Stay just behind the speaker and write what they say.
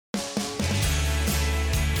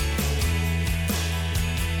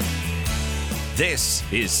This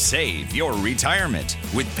is Save Your Retirement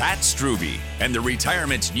with Pat Strube and the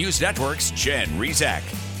Retirement News Network's Jen Rezac.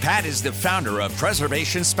 Pat is the founder of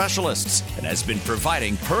Preservation Specialists and has been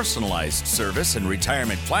providing personalized service and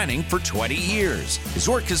retirement planning for 20 years. His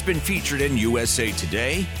work has been featured in USA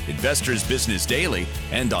Today, Investors Business Daily,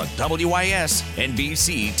 and on WIS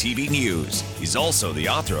NBC TV News. He's also the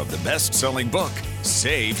author of the best-selling book,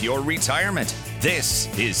 Save Your Retirement. This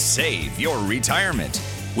is Save Your Retirement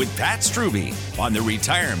with Pat Strube on the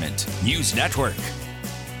Retirement News Network.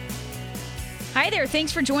 Hi there.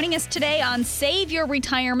 Thanks for joining us today on Save Your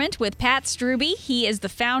Retirement with Pat Strube. He is the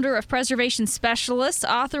founder of Preservation Specialists,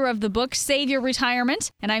 author of the book Save Your Retirement.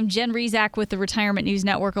 And I'm Jen Rezac with the Retirement News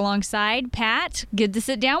Network alongside Pat. Good to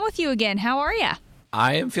sit down with you again. How are you?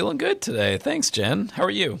 I am feeling good today. Thanks, Jen. How are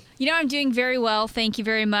you? You know, I'm doing very well. Thank you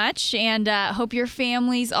very much. And hope your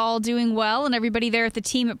family's all doing well. And everybody there at the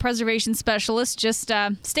team at Preservation Specialists just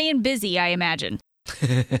staying busy, I imagine.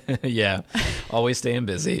 Yeah, always staying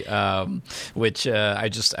busy. I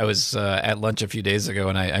was at lunch a few days ago,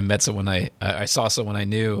 and I met someone I saw someone I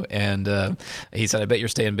knew, and he said, "I bet you're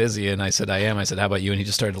staying busy," and I said, "I am." I said, "How about you?" And he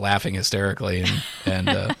just started laughing hysterically.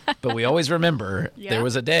 But we always remember there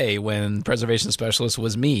was a day when Preservation Specialist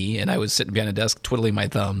was me, and I was sitting behind a desk twiddling my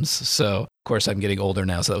thumbs. So. Of course, I'm getting older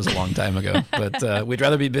now, so that was a long time ago. But we'd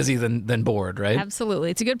rather be busy than bored, right? Absolutely.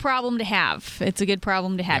 It's a good problem to have.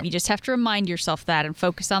 Yep. You just have to remind yourself that and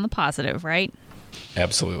focus on the positive, right?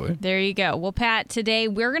 Absolutely. There you go. Well, Pat, today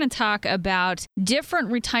we're going to talk about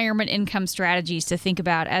different retirement income strategies to think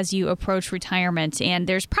about as you approach retirement. And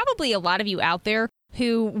there's probably a lot of you out there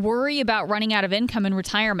who worry about running out of income in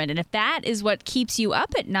retirement. And if that is what keeps you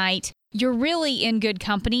up at night, you're really in good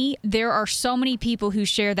company. There are so many people who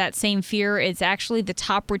share that same fear. It's actually the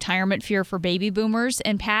top retirement fear for baby boomers.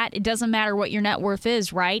 And Pat, it doesn't matter what your net worth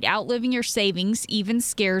is, right? Outliving your savings even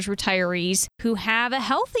scares retirees who have a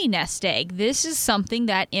healthy nest egg. This is something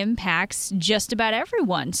that impacts just about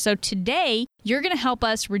everyone. So today, you're going to help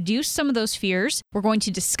us reduce some of those fears. We're going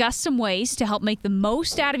to discuss some ways to help make the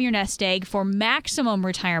most out of your nest egg for maximum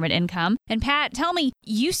retirement income. And Pat, tell me,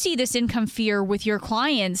 you see this income fear with your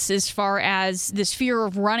clients as far as this fear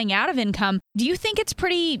of running out of income. Do you think it's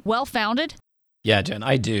pretty well-founded? Yeah, Jen,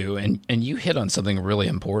 I do. And you hit on something really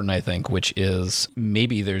important, I think, which is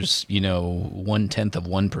maybe there's,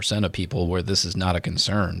 0.1% of people where this is not a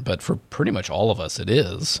concern, but for pretty much all of us, it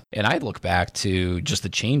is. And I look back to just the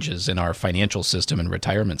changes in our financial system and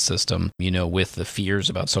retirement system, with the fears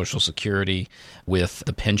about Social Security, with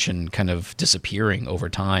the pension kind of disappearing over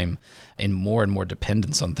time, and more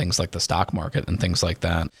dependence on things like the stock market and things like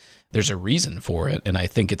that. There's a reason for it, and I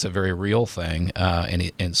think it's a very real thing.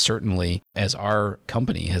 And certainly, as our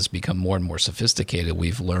company has become more and more sophisticated,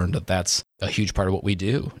 we've learned that that's a huge part of what we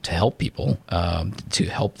do to help people, to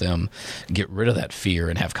help them get rid of that fear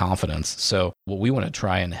and have confidence. So what we want to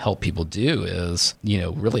try and help people do is,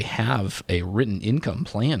 really have a written income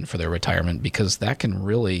plan for their retirement, because that can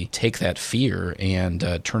really take that fear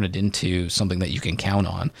and turn it into something that you can count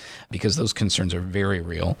on, because those concerns are very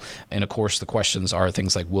real. And of course, the questions are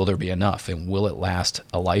things like, will there be enough, and will it last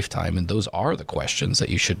a lifetime? And those are the questions that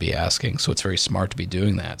you should be asking. So it's very smart to be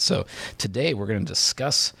doing that. So today we're going to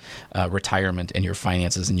discuss retirement and your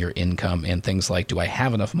finances and your income and things like, do I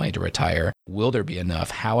have enough money to retire? Will there be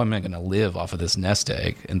enough? How am I going to live off of this nest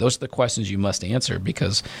egg? And those are the questions you must answer,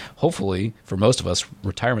 because hopefully for most of us,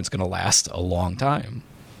 retirement's going to last a long time.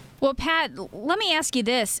 Well, Pat, let me ask you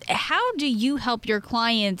this. How do you help your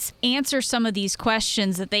clients answer some of these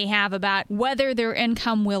questions that they have about whether their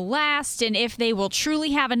income will last and if they will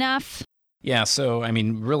truly have enough? Yeah, so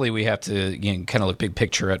really we have to kind of look big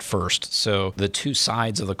picture at first. So the two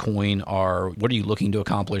sides of the coin are, what are you looking to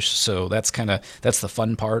accomplish? So that's the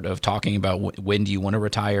fun part of talking about when do you want to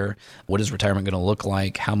retire? What is retirement going to look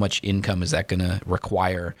like? How much income is that going to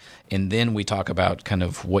require? And then we talk about kind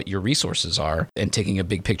of what your resources are and taking a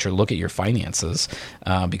big picture look at your finances,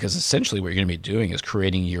 because essentially what you're going to be doing is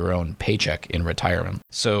creating your own paycheck in retirement.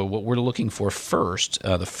 So what we're looking for first,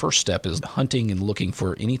 the first step is hunting and looking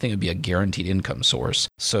for anything that would be a guaranteed income source.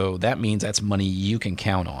 So that means that's money you can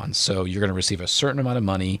count on. So you're going to receive a certain amount of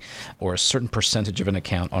money or a certain percentage of an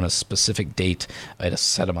account on a specific date at a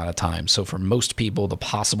set amount of time. So for most people, the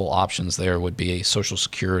possible options there would be a Social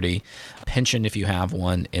Security, pension if you have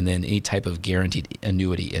one, and then any type of guaranteed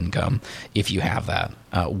annuity income if you have that.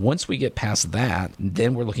 Once we get past that,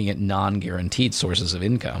 then we're looking at non-guaranteed sources of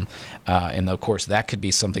income. And of course, that could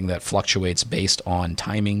be something that fluctuates based on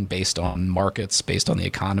timing, based on markets, based on the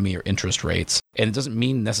economy or interest rates. And it doesn't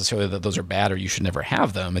mean necessarily that those are bad or you should never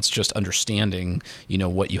have them. It's just understanding,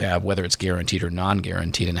 what you have, whether it's guaranteed or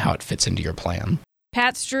non-guaranteed, and how it fits into your plan.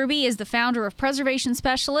 Pat Strube is the founder of Preservation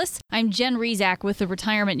Specialists. I'm Jen Rezac with the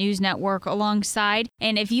Retirement News Network alongside.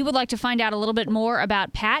 And if you would like to find out a little bit more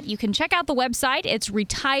about Pat, you can check out the website. It's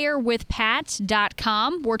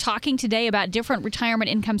retirewithpat.com. We're talking today about different retirement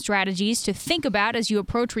income strategies to think about as you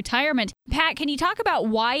approach retirement. Pat, can you talk about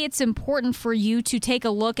why it's important for you to take a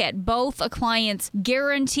look at both a client's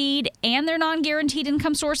guaranteed and their non-guaranteed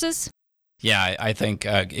income sources? Yeah, I think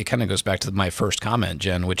it kind of goes back to my first comment,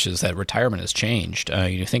 Jen, which is that retirement has changed.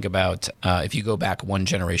 You think about if you go back one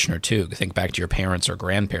generation or two, think back to your parents or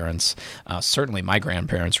grandparents. Certainly my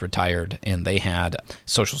grandparents retired and they had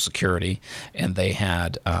Social Security and they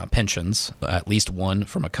had pensions, at least one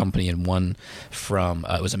from a company and one from,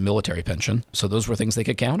 it was a military pension. So those were things they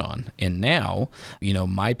could count on. And now,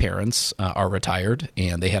 my parents are retired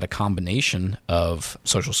and they had a combination of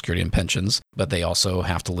Social Security and pensions, but they also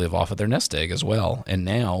have to live off of their nest egg as well. And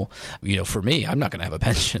now, for me, I'm not going to have a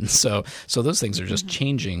pension. So those things are just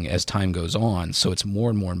changing as time goes on. So it's more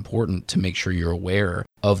and more important to make sure you're aware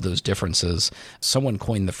of those differences. Someone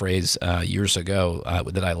coined the phrase years ago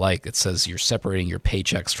that I like. It says you're separating your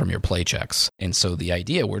paychecks from your playchecks. And so the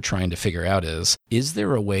idea we're trying to figure out is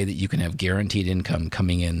there a way that you can have guaranteed income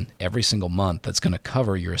coming in every single month that's going to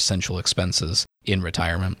cover your essential expenses in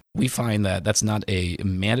retirement? We find that that's not a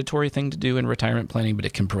mandatory thing to do in retirement planning, but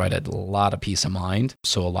it can provide a lot of peace of mind.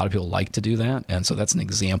 So a lot of people like to do that. And so that's an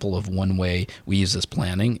example of one way we use this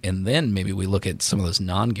planning. And then maybe we look at some of those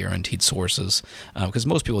non-guaranteed sources because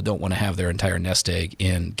most people don't want to have their entire nest egg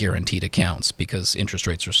in guaranteed accounts because interest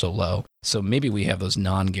rates are so low. So maybe we have those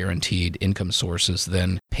non-guaranteed income sources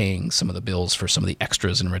then paying some of the bills for some of the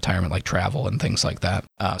extras in retirement like travel and things like that.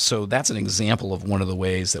 So that's an example of one of the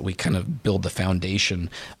ways that we kind of build the foundation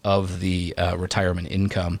of the retirement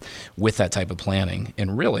income with that type of planning.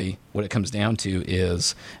 And really what it comes down to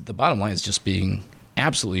is the bottom line is just being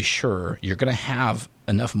absolutely sure you're going to have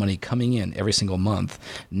enough money coming in every single month,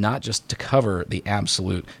 not just to cover the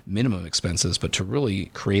absolute minimum expenses, but to really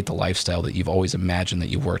create the lifestyle that you've always imagined that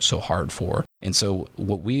you've worked so hard for. And so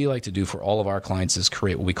what we like to do for all of our clients is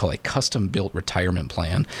create what we call a custom-built retirement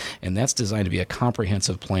plan. And that's designed to be a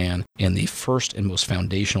comprehensive plan. And the first and most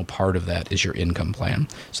foundational part of that is your income plan.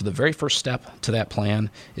 So the very first step to that plan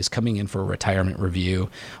is coming in for a retirement review.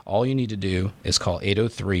 All you need to do is call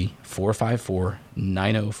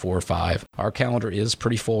 803-454-9045. Our calendar is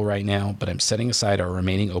pretty full right now, but I'm setting aside our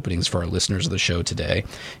remaining openings for our listeners of the show today.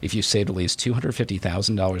 If you saved at least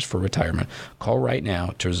 $250,000 for retirement, call right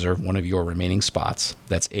now to reserve one of your remaining spots.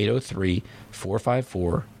 That's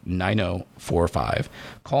 803-454-9045.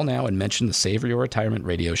 Call now and mention the Save Your Retirement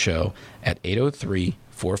radio show at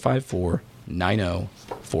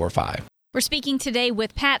 803-454-9045. We're speaking today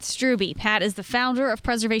with Pat Strube. Pat is the founder of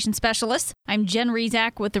Preservation Specialists. I'm Jen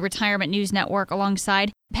Rezac with the Retirement News Network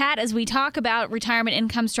alongside. Pat, as we talk about retirement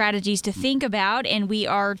income strategies to think about, and we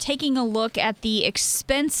are taking a look at the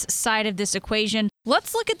expense side of this equation,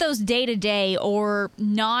 let's look at those day-to-day or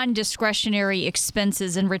non-discretionary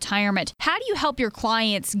expenses in retirement. How do you help your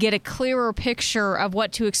clients get a clearer picture of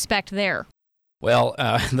what to expect there? Well,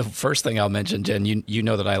 the first thing I'll mention, Jen, you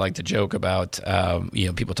know that I like to joke about,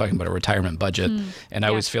 people talking about a retirement budget. And I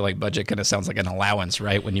always feel like budget kind of sounds like an allowance,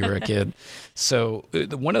 right, when you were a kid. So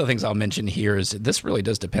one of the things I'll mention here is this really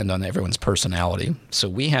does depend on everyone's personality. So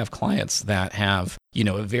we have clients that have,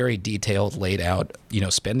 a very detailed, laid out,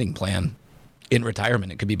 spending plan. In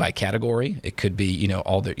retirement, it could be by category. It could be,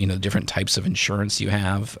 all the, different types of insurance you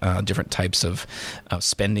have, different types of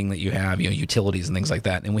spending that you have, utilities and things like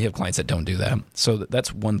that. And we have clients that don't do that. So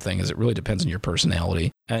that's one thing is it really depends on your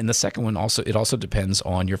personality. And the second one it also depends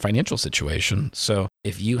on your financial situation. So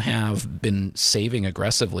if you have been saving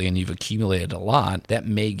aggressively and you've accumulated a lot, that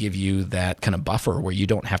may give you that kind of buffer where you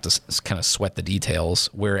don't have to kind of sweat the details.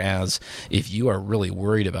 Whereas if you are really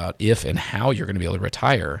worried about if and how you're going to be able to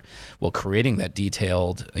retire, well, creating that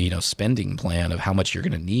detailed, spending plan of how much you're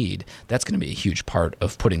going to need, that's going to be a huge part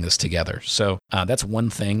of putting this together. So that's one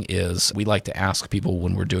thing is we like to ask people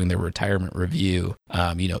when we're doing their retirement review,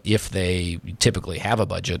 if they typically have a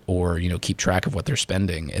budget or, keep track of what they're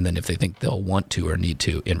spending, and then if they think they'll want to or need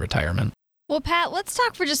to in retirement. Well, Pat, let's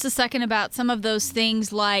talk for just a second about some of those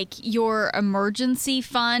things like your emergency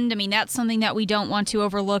fund. I mean, that's something that we don't want to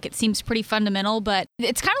overlook. It seems pretty fundamental, but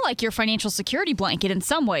it's kind of like your financial security blanket in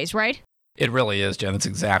some ways, right? It really is, Jen. That's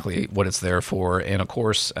exactly what it's there for. And of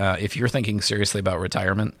course, if you're thinking seriously about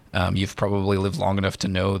retirement, you've probably lived long enough to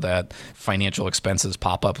know that financial expenses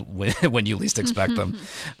pop up when you least expect them.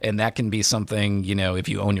 And that can be something, if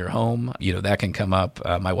you own your home, that can come up.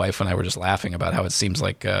 My wife and I were just laughing about how it seems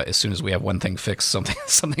like as soon as we have one thing fixed,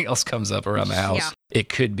 something else comes up around the house. It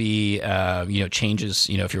could be, changes,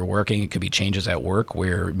 if you're working, it could be changes at work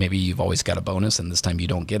where maybe you've always got a bonus and this time you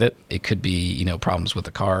don't get it. It could be, problems with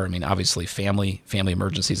the car. I mean, obviously family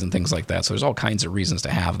emergencies and things like that. So there's all kinds of reasons to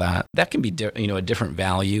have that. That can be, a different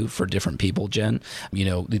value for different people, Jen.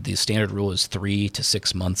 The standard rule is 3 to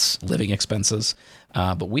 6 months living expenses.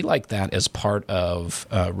 But we like that as part of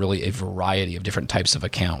really a variety of different types of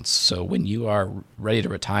accounts. So when you are ready to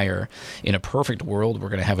retire, in a perfect world, we're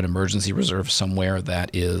going to have an emergency reserve somewhere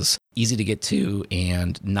that is easy to get to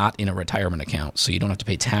and not in a retirement account. So you don't have to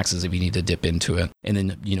pay taxes if you need to dip into it. And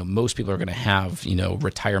then, most people are going to have,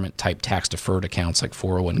 retirement type tax deferred accounts like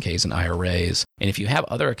 401ks and IRAs. And if you have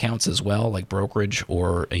other accounts as well, like brokerage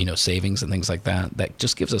or, savings and things like that, that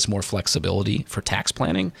just gives us more flexibility for tax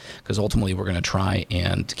planning, because ultimately we're going to try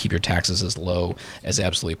and keep your taxes as low as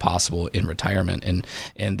absolutely possible in retirement. And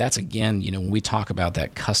that's, again, when we talk about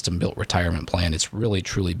that custom built retirement plan, it's really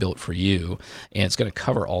truly built for you, and it's going to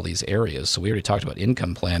cover all these areas. So we already talked about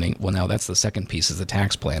income planning. Well, now that's the second piece, is the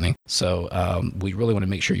tax planning. So we really want to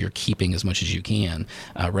make sure you're keeping as much as you can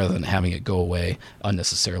rather than having it go away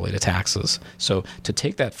unnecessarily to taxes. So to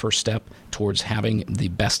take that first step towards having the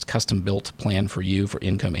best custom built plan for you for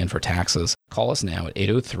income and for taxes, call us now at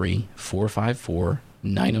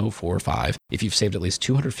 803-454-9045. If you've saved at least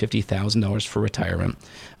 $250,000 for retirement,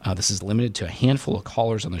 this is limited to a handful of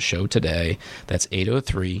callers on the show today. That's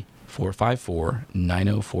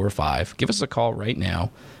 803-454-9045. Give us a call right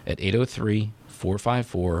now at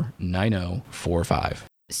 803-454-9045.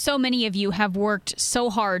 So many of you have worked so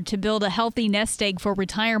hard to build a healthy nest egg for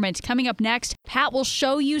retirement. Coming up next, Pat will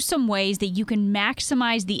show you some ways that you can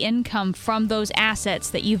maximize the income from those assets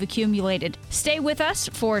that you've accumulated. Stay with us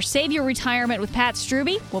for Save Your Retirement with Pat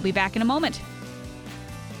Strube. We'll be back in a moment.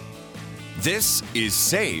 This is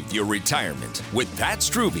Save Your Retirement with Pat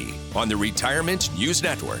Strube on the Retirement News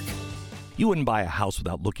Network. You wouldn't buy a house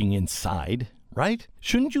without looking inside, right?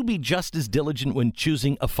 Shouldn't you be just as diligent when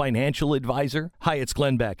choosing a financial advisor? Hi, it's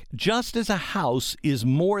Glenn Beck. Just as a house is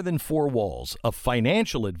more than 4 walls, a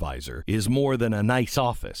financial advisor is more than a nice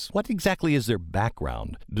office. What exactly is their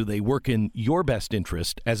background? Do they work in your best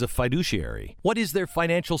interest as a fiduciary? What is their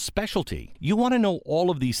financial specialty? You want to know all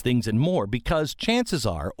of these things and more, because chances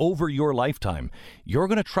are, over your lifetime, you're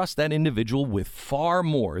going to trust that individual with far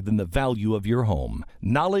more than the value of your home.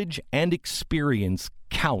 Knowledge and experience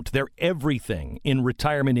count. They're everything in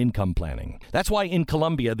retirement income planning. That's why in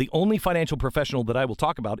Columbia, the only financial professional that I will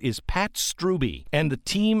talk about is Pat Strube and the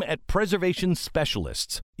team at Preservation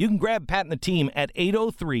Specialists. You can grab Pat and the team at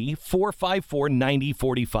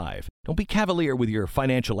 803-454-9045. Don't be cavalier with your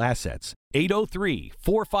financial assets.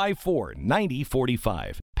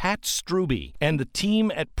 803-454-9045. Pat Strube and the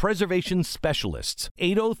team at Preservation Specialists.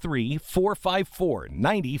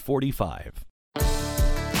 803-454-9045.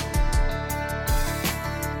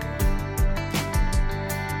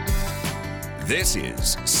 This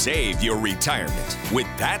is Save Your Retirement with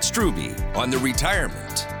Pat Strube on the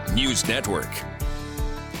Retirement News Network.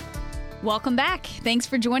 Welcome back. Thanks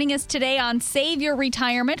for joining us today on Save Your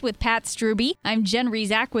Retirement with Pat Strube. I'm Jen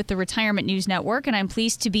Rizak with the Retirement News Network, and I'm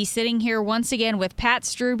pleased to be sitting here once again with Pat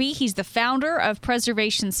Strube. He's the founder of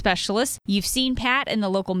Preservation Specialists. You've seen Pat in the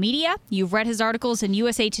local media. You've read his articles in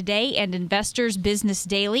USA Today and Investors Business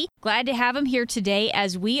Daily. Glad to have him here today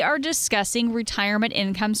as we are discussing retirement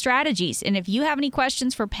income strategies. And if you have any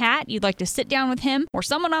questions for Pat, you'd like to sit down with him or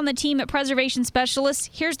someone on the team at Preservation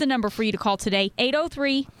Specialists, here's the number for you to call today,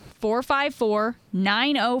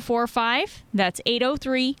 803-454-9045. That's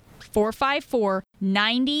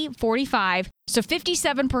 803-454-9045. So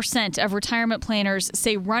 57% of retirement planners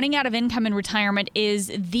say running out of income in retirement is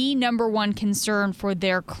the number one concern for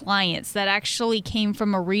their clients. That actually came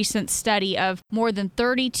from a recent study of more than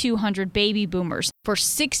 3,200 baby boomers. For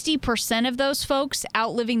 60% of those folks,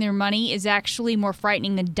 outliving their money is actually more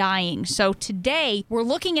frightening than dying. So today, we're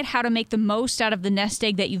looking at how to make the most out of the nest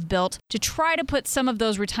egg that you've built to try to put some of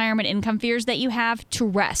those retirement income fears that you have to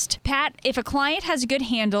rest. Pat, if a client has a good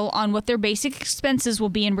handle on what their basic expenses will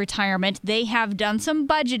be in retirement, they have done some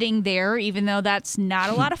budgeting there, even though that's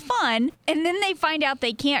not a lot of fun, and then they find out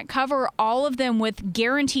they can't cover all of them with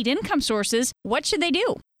guaranteed income sources, what should they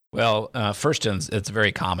do? Well, first, it's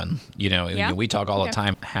very common. We talk all the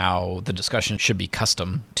time how the discussion should be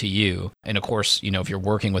custom to you. And of course, if you're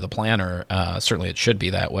working with a planner, certainly it should be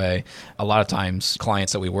that way. A lot of times,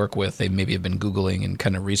 clients that we work with, they maybe have been Googling and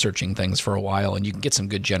kind of researching things for a while, and you can get some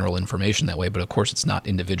good general information that way. But of course, it's not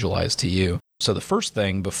individualized to you. So the first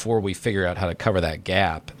thing before we figure out how to cover that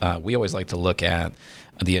gap, we always like to look at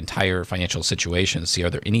the entire financial situation, see are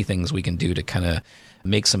there any things we can do to kind of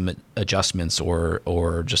make some adjustments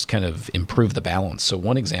or just kind of improve the balance. So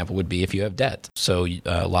one example would be if you have debt. So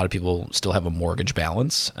a lot of people still have a mortgage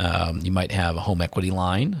balance. You might have a home equity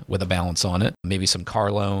line with a balance on it, maybe some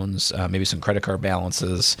car loans, maybe some credit card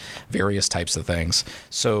balances, various types of things.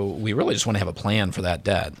 So we really just want to have a plan for that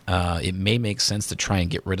debt. It may make sense to try and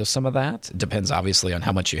get rid of some of that. It depends obviously on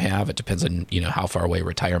how much you have. It depends on, how far away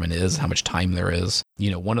retirement is, how much time there is.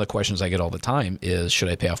 One of the questions I get all the time is, should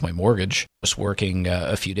I pay off my mortgage? Just working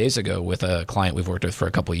a few days ago with a client we've worked with for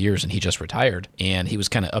a couple of years, and he just retired. And he was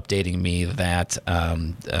kind of updating me that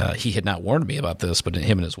he had not warned me about this, but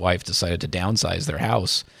him and his wife decided to downsize their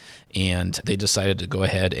house. And they decided to go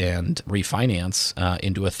ahead and refinance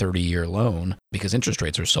into a 30-year loan because interest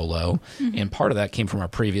rates are so low. Mm-hmm. And part of that came from our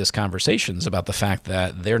previous conversations about the fact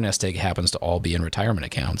that their nest egg happens to all be in retirement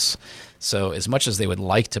accounts. So as much as they would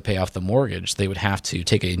like to pay off the mortgage, they would have to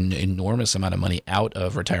take an enormous amount of money out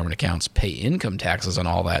of retirement accounts, pay income taxes on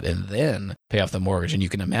all that, and then pay off the mortgage. And you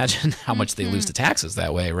can imagine how much they lose to taxes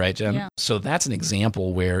that way, right, Jen? Yeah. So that's an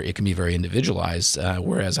example where it can be very individualized.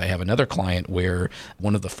 Whereas I have another client where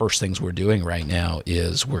one of the first things we're doing right now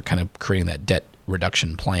is we're kind of creating that debt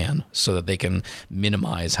reduction plan so that they can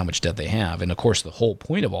minimize how much debt they have. And of course, the whole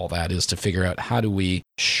point of all that is to figure out how do we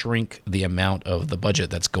shrink the amount of the budget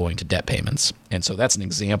that's going to debt payments. And so that's an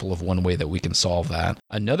example of one way that we can solve that.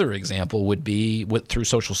 Another example would be through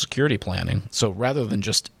Social Security planning. So rather than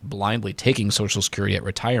just blindly taking Social Security at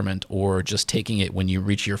retirement or just taking it when you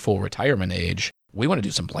reach your full retirement age, we want to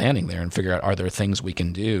do some planning there and figure out, are there things we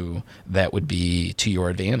can do that would be to your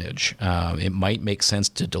advantage? It might make sense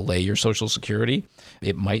to delay your Social Security.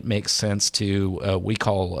 It might make sense to what we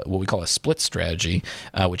call a split strategy,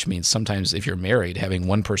 which means sometimes if you're married, having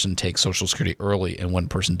one person take Social Security early and one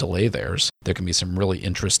person delay theirs, there can be some really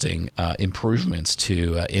interesting improvements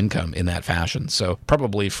to income in that fashion. So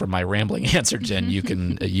probably from my rambling answer, Jen, you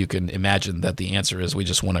can imagine that the answer is we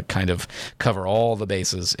just want to kind of cover all the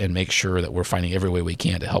bases and make sure that we're finding every way we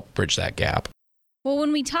can to help bridge that gap. Well,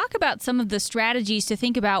 when we talk about some of the strategies to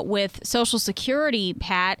think about with Social Security,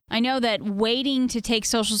 Pat, I know that waiting to take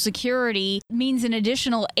Social Security means an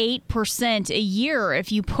additional 8% a year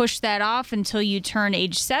if you push that off until you turn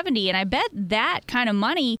age 70. And I bet that kind of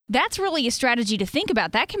money, that's really a strategy to think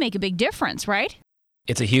about. That can make a big difference, right?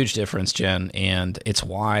 It's a huge difference, Jen, and it's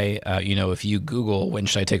why, if you Google, when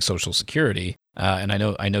should I take Social Security, and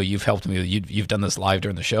I know you've helped me. You've done this live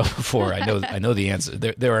during the show before. I know the answer.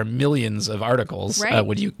 There are millions of articles. Right.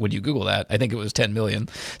 When you Google that, I think it was 10 million.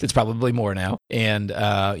 It's probably more now. And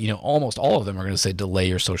almost all of them are going to say delay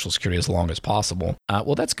your Social Security as long as possible.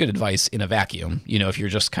 Well, that's good advice in a vacuum. If you're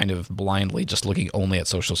just kind of blindly just looking only at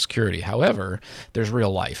Social Security. However, there's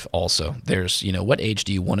real life also. There's what age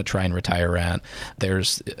do you want to try and retire at?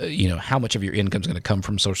 There's how much of your income is going to come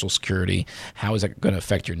from Social Security? How is that going to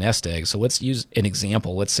affect your nest egg? So let's use an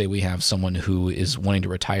example. Let's say we have someone who is wanting to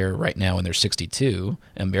retire right now and they're 62,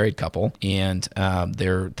 a married couple, and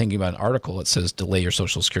they're thinking about an article that says delay your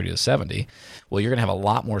Social Security to 70. Well, you're going to have a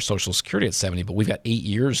lot more Social Security at 70, but we've got 8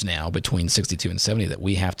 years now between 62 and 70 that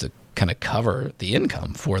we have to kind of cover the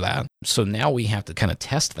income for that. So now we have to kind of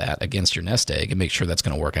test that against your nest egg and make sure that's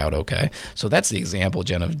going to work out okay. So that's the example,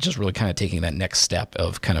 Jen, of just really kind of taking that next step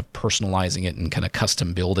of kind of personalizing it and kind of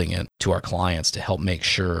custom building it to our clients to help make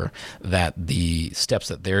sure that the steps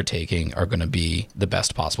that they're taking are going to be the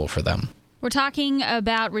best possible for them. We're talking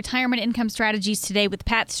about retirement income strategies today with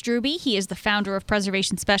Pat Strube. He is the founder of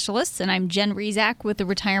Preservation Specialists, and I'm Jen Rezac with the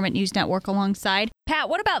Retirement News Network alongside. Pat,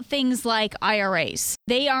 what about things like IRAs?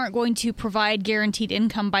 They aren't going to provide guaranteed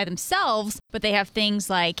income by themselves, but they have things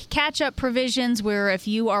like catch-up provisions where if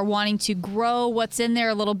you are wanting to grow what's in there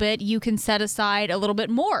a little bit, you can set aside a little bit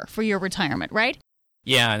more for your retirement, right?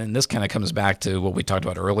 Yeah, and this kind of comes back to what we talked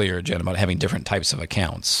about earlier, Jen, about having different types of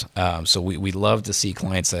accounts. So we love to see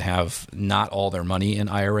clients that have not all their money in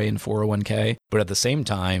IRA and 401k, but at the same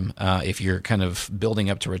time, if you're kind of building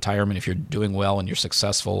up to retirement, if you're doing well and you're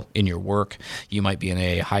successful in your work, you might be in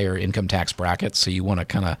a higher income tax bracket, so you want to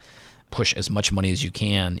kind of push as much money as you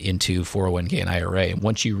can into 401k and IRA. And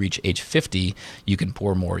once you reach age 50, you can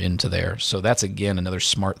pour more into there. So that's, again, another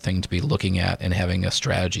smart thing to be looking at and having a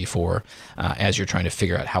strategy for as you're trying to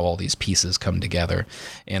figure out how all these pieces come together.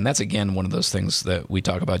 And that's, again, one of those things that we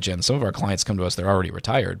talk about, Jen. Some of our clients come to us, they're already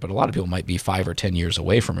retired, but a lot of people might be 5 or 10 years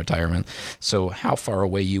away from retirement. So how far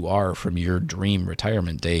away you are from your dream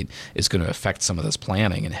retirement date is going to affect some of this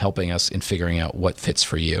planning and helping us in figuring out what fits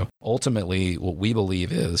for you. Ultimately, what we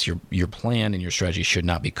believe is your your plan and your strategy should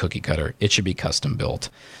not be cookie cutter. It should be custom built.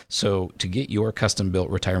 So to get your custom built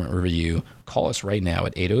retirement review, call us right now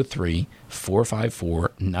at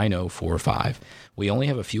 803-454-9045. We only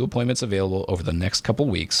have a few appointments available over the next couple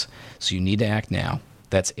weeks, so you need to act now.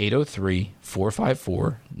 That's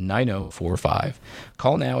 803-454-9045.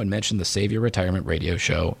 Call now and mention the Save Your Retirement radio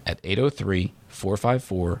show at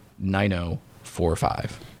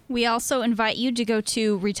 803-454-9045. We also invite you to go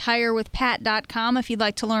to retirewithpat.com if you'd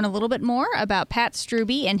like to learn a little bit more about Pat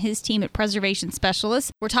Strube and his team at Preservation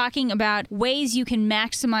Specialists. We're talking about ways you can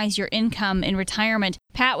maximize your income in retirement.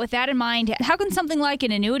 Pat, with that in mind, how can something like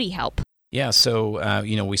an annuity help? Yeah, so,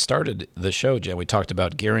 we started the show, Jen. We talked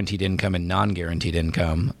about guaranteed income and non-guaranteed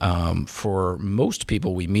income. For most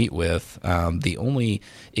people we meet with, the only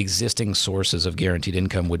existing sources of guaranteed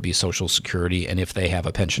income would be Social Security and if they have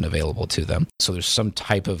a pension available to them. So there's some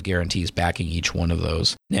type of guarantees backing each one of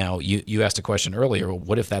those. Now, you asked a question earlier,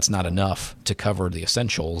 what if that's not enough to cover the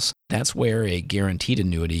essentials? That's where a guaranteed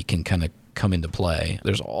annuity can kind of come into play.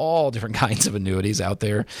 There's all different kinds of annuities out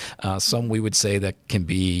there. Some we would say that can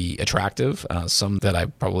be attractive, some that I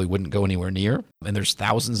probably wouldn't go anywhere near. And there's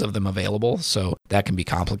thousands of them available, so that can be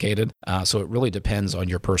complicated. So it really depends on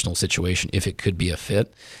your personal situation if it could be a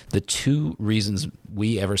fit. The two reasons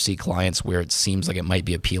we ever see clients where it seems like it might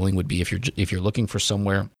be appealing would be if you're looking for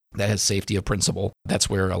somewhere that has safety of principal. That's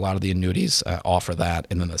where a lot of the annuities offer that.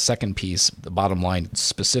 And then the second piece, the bottom line,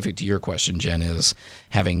 specific to your question, Jen, is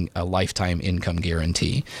having a lifetime income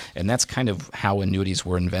guarantee. And that's kind of how annuities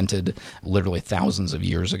were invented literally thousands of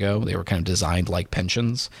years ago. They were kind of designed like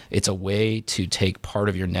pensions. It's a way to take part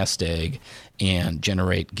of your nest egg and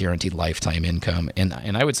generate guaranteed lifetime income. And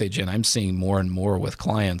I would say, Jen, I'm seeing more and more with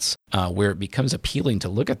clients where it becomes appealing to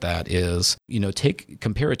look at that is,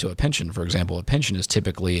 compare it to a pension, for example. A pension is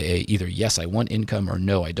typically either yes, I want income, or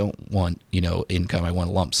no, I don't want, income, I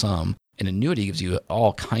want a lump sum. An annuity gives you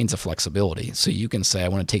all kinds of flexibility. So you can say, I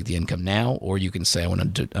want to take the income now, or you can say, I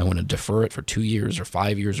want to defer it for 2 years or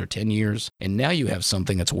 5 years or 10 years. And now you have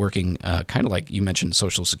something that's working kind of like you mentioned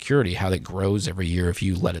Social Security, how that grows every year if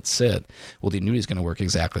you let it sit. Well, the annuity is going to work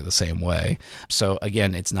exactly the same way. So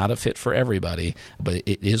again, it's not a fit for everybody, but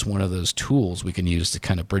it is one of those tools we can use to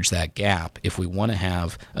kind of bridge that gap if we want to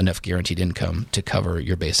have enough guaranteed income to cover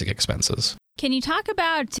your basic expenses. Can you talk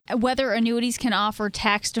about whether annuities can offer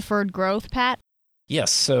tax-deferred growth, Pat?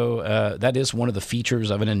 Yes, so that is one of the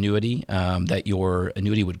features of an annuity, that your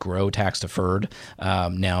annuity would grow tax-deferred.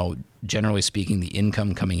 Now, generally speaking, the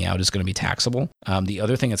income coming out is going to be taxable. The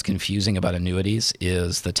other thing that's confusing about annuities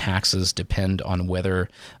is the taxes depend on whether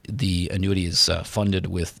the annuity is funded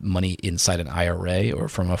with money inside an IRA or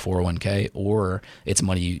from a 401k, or it's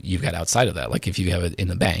money you've got outside of that, like if you have it in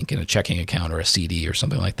the bank, in a checking account or a CD or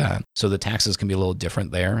something like that. So the taxes can be a little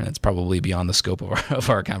different there, and it's probably beyond the scope of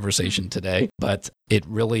our conversation today. But it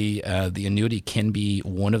really, the annuity can be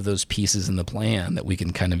one of those pieces in the plan that we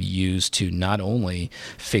can kind of use to not only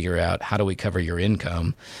figure out how do we cover your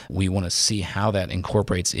income, we want to see how that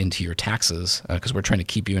incorporates into your taxes, because we're trying to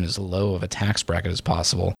keep you in as low of a tax bracket as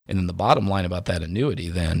possible. And then the bottom line about that annuity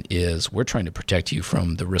then is we're trying to protect you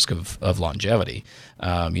from the risk of longevity.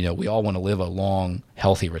 We all want to live a long,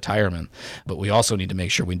 healthy retirement, but we also need to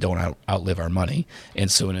make sure we don't outlive our money. And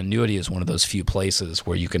so an annuity is one of those few places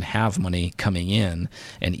where you can have money coming in,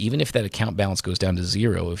 and even if that account balance goes down to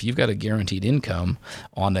zero, if you've got a guaranteed income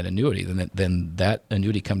on that annuity, then that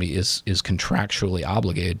annuity company is contractually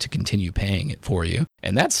obligated to continue paying it for you.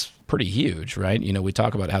 And that's pretty huge, right? We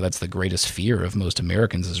talk about how that's the greatest fear of most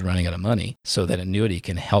Americans is running out of money. So that annuity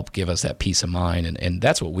can help give us that peace of mind. And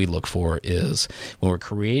that's what we look for is when we're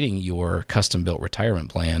creating your custom-built retirement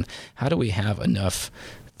plan, how do we have enough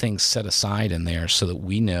things set aside in there so that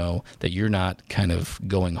we know that you're not kind of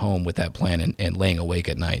going home with that plan and laying awake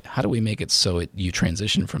at night? How do we make it so you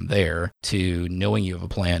transition from there to knowing you have a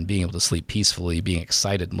plan, being able to sleep peacefully, being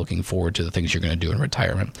excited and looking forward to the things you're going to do in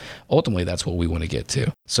retirement? Ultimately, that's what we want to get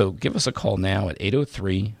to. So give us a call now at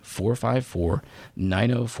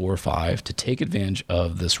 803-454-9045 to take advantage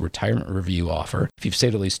of this retirement review offer. If you've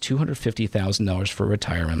saved at least $250,000 for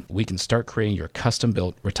retirement, we can start creating your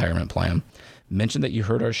custom-built retirement plan. Mention that you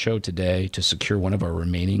heard our show today to secure one of our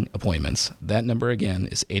remaining appointments. That number again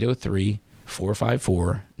is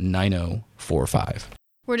 803-454-9045.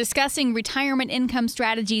 We're discussing retirement income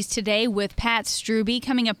strategies today with Pat Strube.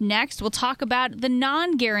 Coming up next, we'll talk about the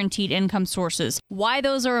non-guaranteed income sources, why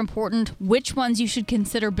those are important, which ones you should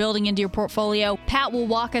consider building into your portfolio. Pat will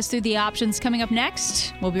walk us through the options coming up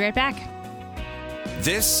next. We'll be right back.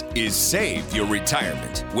 This is Save Your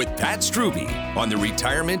Retirement with Pat Strube on the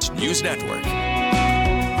Retirement News Network.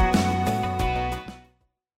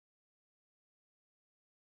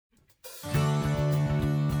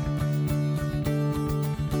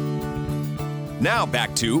 Now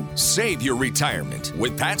back to Save Your Retirement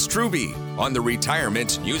with Pat Strubbe on the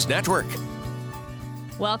Retirement News Network.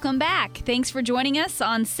 Welcome back. Thanks for joining us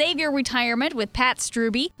on Save Your Retirement with Pat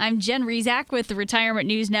Strubbe. I'm Jen Rezac with the Retirement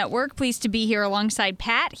News Network. Pleased to be here alongside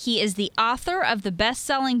Pat. He is the author of the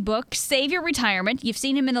best-selling book, Save Your Retirement. You've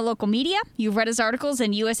seen him in the local media. You've read his articles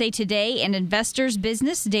in USA Today and Investors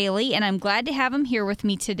Business Daily, and I'm glad to have him here with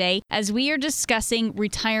me today as we are discussing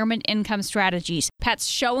retirement income strategies. Pat's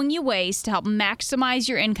showing you ways to help maximize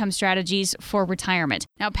your income strategies for retirement.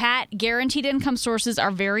 Now, Pat, guaranteed income sources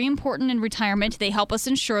are very important in retirement. They help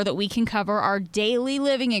us ensure that we can cover our daily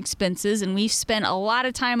living expenses, and we've spent a lot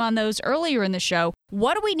of time on those earlier in the show.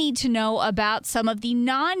 What do we need to know about some of the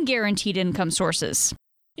non-guaranteed income sources?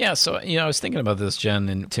 Yeah, so, I was thinking about this, Jen,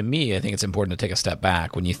 and to me, I think it's important to take a step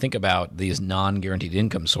back. When you think about these non-guaranteed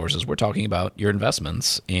income sources, we're talking about your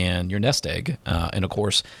investments and your nest egg. And of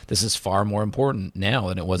course, this is far more important now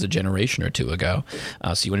than it was a generation or two ago.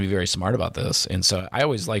 So you want to be very smart about this. And so I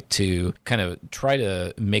always like to kind of try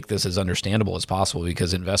to make this as understandable as possible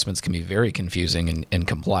because investments can be very confusing and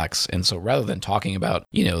complex. And so rather than talking about,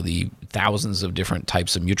 the thousands of different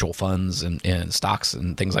types of mutual funds and stocks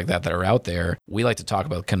and things like that are out there, we like to talk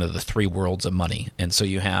about kind of the three worlds of money. And so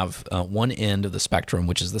you have one end of the spectrum,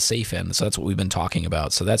 which is the safe end. So that's what we've been talking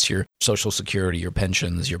about. So that's your Social Security, your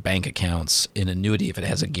pensions, your bank accounts, an annuity if it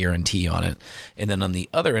has a guarantee on it. And then on the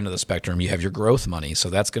other end of the spectrum, you have your growth money. So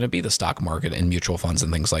that's going to be the stock market and mutual funds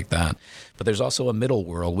and things like that. But there's also a middle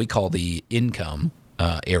world we call the income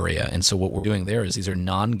area. And so what we're doing there is these are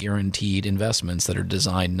non-guaranteed investments that are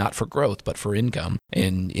designed not for growth, but for income.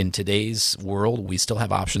 And in today's world, we still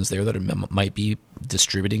have options there that might be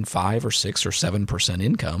distributing 5 or 6 or 7%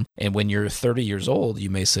 income. And when you're 30 years old, you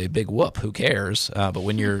may say, big whoop, who cares? But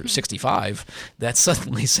when you're 65, that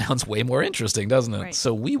suddenly sounds way more interesting, doesn't it? Right.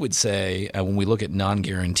 So we would say when we look at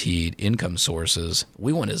non-guaranteed income sources,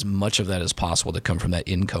 we want as much of that as possible to come from that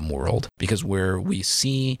income world, because where we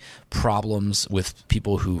see problems with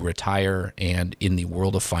people who retire and in the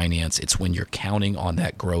world of finance, it's when you're counting on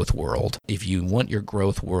that growth world. If you want your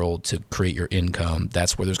growth world to create your income,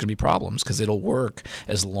 that's where there's going to be problems, because it'll work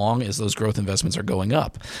as long as those growth investments are going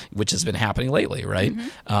up, which has been happening lately, right?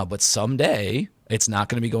 Mm-hmm. But someday it's not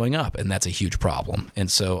going to be going up, and that's a huge problem.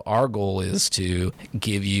 And so our goal is to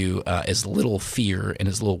give you as little fear and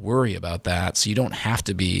as little worry about that, so you don't have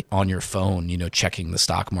to be on your phone, checking the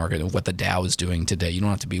stock market and what the Dow is doing today. You don't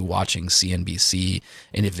have to be watching CNBC,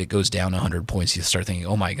 and if it goes down 100 points, you start thinking,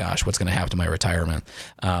 oh my gosh, what's going to happen to my retirement?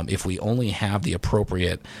 If we only have the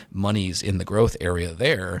appropriate monies in the growth area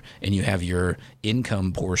there, and you have your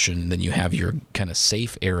income portion, then you have your kind of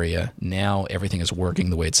safe area, now everything is working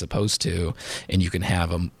the way it's supposed to, and you can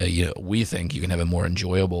have we think you can have a more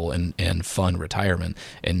enjoyable and fun retirement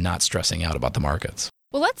and not stressing out about the markets.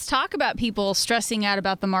 Well, let's talk about people stressing out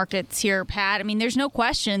about the markets here, Pat. I mean, there's no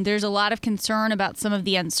question. There's a lot of concern about some of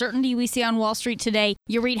the uncertainty we see on Wall Street today.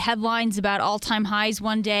 You read headlines about all-time highs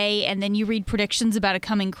one day, and then you read predictions about a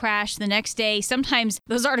coming crash the next day. Sometimes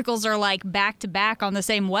those articles are like back-to-back on the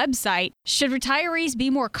same website. Should retirees be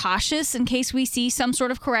more cautious in case we see some sort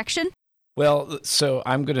of correction? Well, so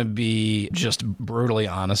I'm going to be just brutally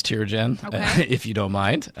honest here, Jen, okay. If you don't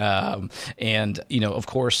mind. And, of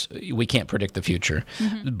course, we can't predict the future.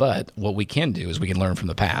 Mm-hmm. But what we can do is we can learn from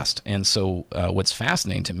the past. And so what's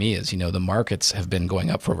fascinating to me is, the markets have been going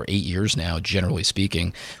up for over 8 years now, generally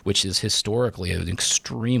speaking, which is historically an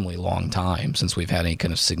extremely long time since we've had any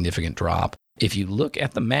kind of significant drop. If you look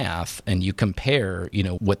at the math and you compare,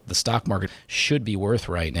 what the stock market should be worth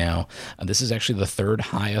right now, this is actually the third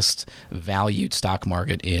highest valued stock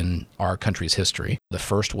market in our country's history. The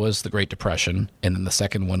first was the Great Depression, and then the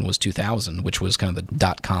second one was 2000, which was kind of the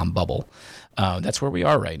dot-com bubble. That's where we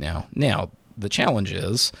are right now. Now, the challenge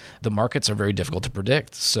is the markets are very difficult to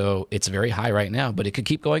predict. So it's very high right now, but it could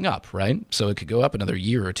keep going up, right? So it could go up another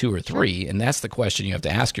year or 2 or 3. And that's the question you have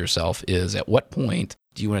to ask yourself is, at what point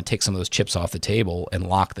do you want to take some of those chips off the table and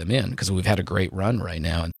lock them in? Because we've had a great run right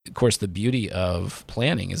now. And of course, the beauty of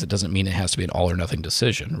planning is it doesn't mean it has to be an all or nothing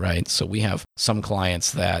decision, right? So we have some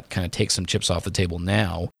clients that kind of take some chips off the table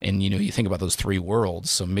now. And, you think about those three worlds.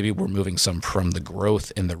 So maybe we're moving some from the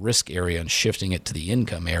growth and the risk area and shifting it to the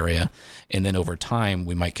income area. And then over time,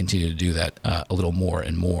 we might continue to do that a little more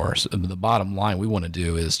and more. So the bottom line we want to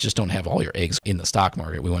do is just don't have all your eggs in the stock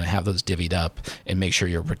market. We want to have those divvied up and make sure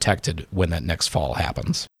you're protected when that next fall happens.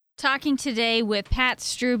 Talking today with Pat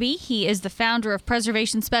Strube. He is the founder of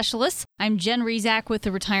Preservation Specialists. I'm Jen Rezac with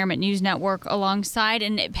the Retirement News Network alongside.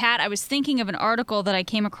 And Pat, I was thinking of an article that I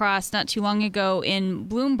came across not too long ago in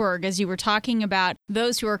Bloomberg as you were talking about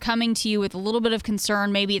those who are coming to you with a little bit of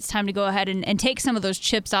concern. Maybe it's time to go ahead and take some of those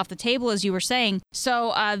chips off the table, as you were saying.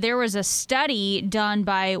 So there was a study done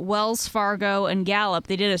by Wells Fargo and Gallup.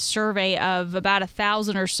 They did a survey of about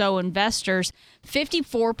 1,000 or so investors.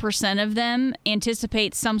 54% of them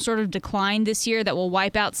anticipate some sort of decline this year that will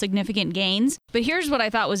wipe out significant gains. But here's what I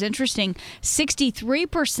thought was interesting.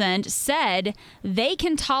 63% said they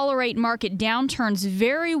can tolerate market downturns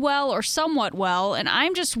very well or somewhat well. And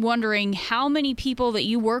I'm just wondering how many people that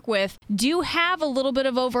you work with do have a little bit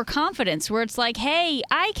of overconfidence where it's like, hey,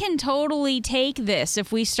 I can totally take this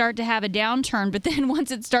if we start to have a downturn. But then once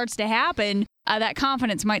it starts to happen, that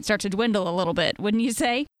confidence might start to dwindle a little bit, wouldn't you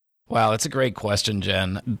say? Wow, that's a great question,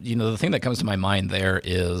 Jen. The thing that comes to my mind there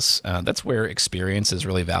is that's where experience is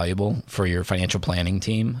really valuable for your financial planning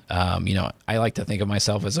team. I like to think of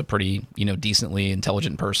myself as a pretty, decently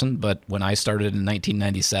intelligent person, but when I started in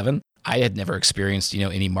 1997, I had never experienced,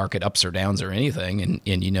 any market ups or downs or anything. And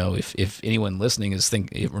if anyone listening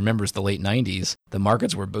remembers the late 90s, the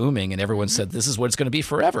markets were booming and everyone said, this is what it's going to be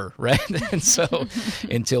forever, right? And so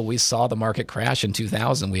until we saw the market crash in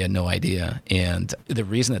 2000, we had no idea. And the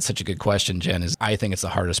reason that's such a good question, Jen, is I think it's the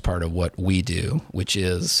hardest part of what we do, which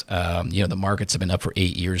is, the markets have been up for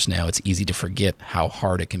 8 years now. It's easy to forget how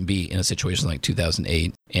hard it can be in a situation like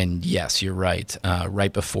 2008. And yes, you're right.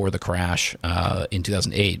 Right before the crash in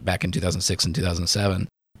 2008, back in 2006 and 2007,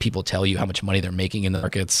 people tell you how much money they're making in the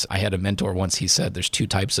markets. I had a mentor once, he said there's two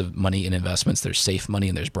types of money in investments. There's safe money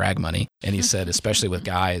and there's brag money. And he said, especially with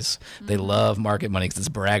guys, they love market money because it's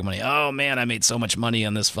brag money. Oh man, I made so much money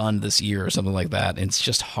on this fund this year or something like that. And it's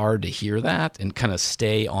just hard to hear that and kind of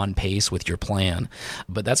stay on pace with your plan.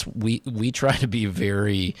 But we try to be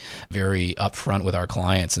very, very upfront with our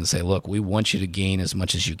clients and say, look, we want you to gain as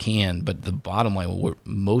much as you can. But the bottom line, what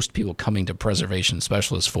most people coming to Preservation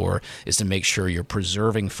Specialists for is to make sure you're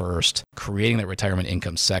preserving first, creating that retirement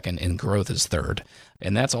income second, and growth is third.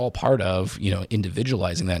 And that's all part of,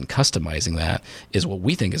 individualizing that and customizing that is what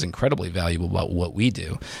we think is incredibly valuable about what we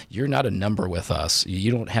do. You're not a number with us.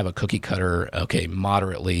 You don't have a cookie cutter,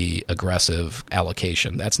 moderately aggressive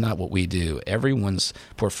allocation. That's not what we do. Everyone's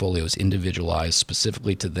portfolio is individualized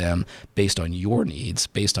specifically to them based on your needs,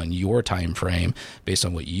 based on your time frame, based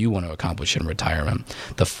on what you want to accomplish in retirement.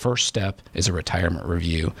 The first step is a retirement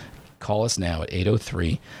review. Call us now at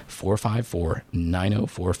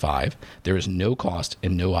 803-454-9045. There is no cost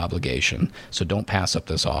and no obligation, so don't pass up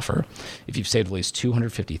this offer. If you've saved at least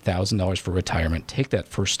 $250,000 for retirement, take that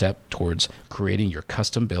first step towards creating your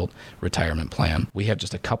custom-built retirement plan. We have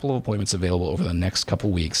just a couple of appointments available over the next couple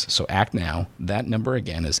weeks, so act now. That number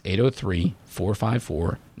again is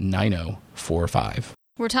 803-454-9045.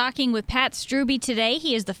 We're talking with Pat Strube today.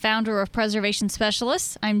 He is the founder of Preservation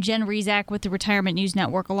Specialists. I'm Jen Rezac with the Retirement News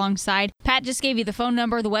Network alongside. Pat just gave you the phone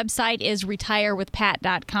number. The website is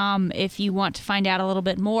retirewithpat.com if you want to find out a little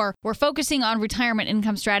bit more. We're focusing on retirement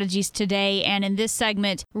income strategies today, and in this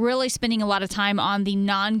segment, really spending a lot of time on the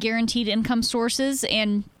non-guaranteed income sources.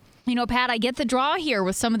 And Pat, I get the draw here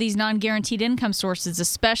with some of these non-guaranteed income sources,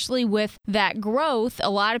 especially with that growth. A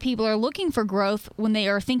lot of people are looking for growth when they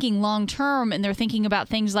are thinking long-term and they're thinking about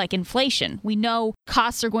things like inflation. We know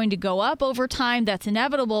costs are going to go up over time. That's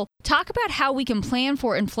inevitable. Talk about how we can plan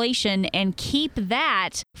for inflation and keep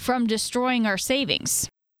that from destroying our savings.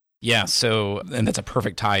 Yeah, and that's a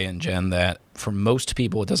perfect tie-in, Jen, that for most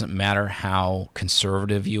people, it doesn't matter how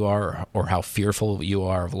conservative you are or how fearful you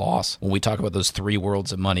are of loss. When we talk about those three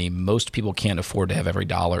worlds of money, most people can't afford to have every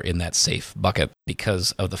dollar in that safe bucket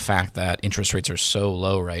because of the fact that interest rates are so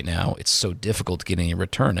low right now. It's so difficult to get any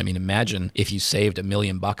return. I mean, imagine if you saved $1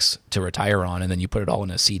 million to retire on and then you put it all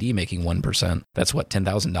in a CD making 1%. That's what,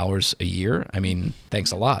 $10,000 a year? I mean,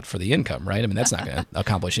 thanks a lot for the income, right? I mean, that's not going to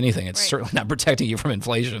accomplish anything. It's certainly not protecting you from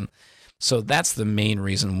inflation. So that's the main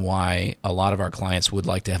reason why a lot of our clients would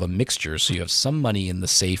like to have a mixture. So you have some money in the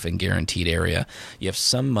safe and guaranteed area, you have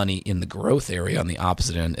some money in the growth area on the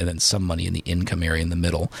opposite end, and then some money in the income area in the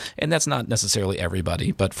middle. And that's not necessarily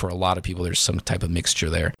everybody, but for a lot of people, there's some type of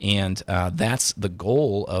mixture there. And that's the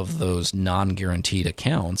goal of those non-guaranteed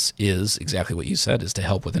accounts is exactly what you said, is to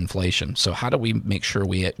help with inflation. So how do we make sure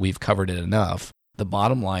we've covered it enough? The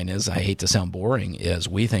bottom line is, I hate to sound boring, is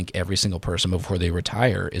we think every single person before they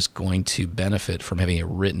retire is going to benefit from having a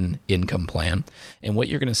written income plan. And what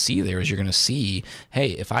you're going to see there is you're going to see,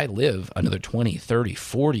 hey, if I live another 20, 30,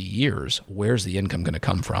 40 years, where's the income going to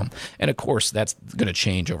come from? And of course, that's going to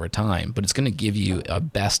change over time, but it's going to give you a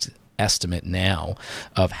best estimate now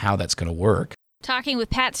of how that's going to work. Talking with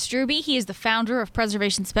Pat Strube. He is the founder of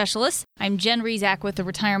Preservation Specialists. I'm Jen Rezac with the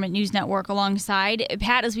Retirement News Network alongside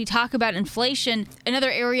Pat. As we talk about inflation, another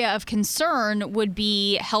area of concern would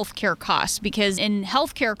be healthcare costs, because in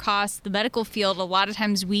healthcare costs, the medical field, a lot of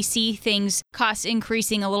times we see costs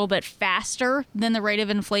increasing a little bit faster than the rate of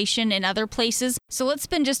inflation in other places. So let's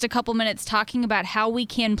spend just a couple minutes talking about how we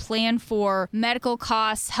can plan for medical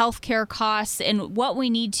costs, healthcare costs, and what we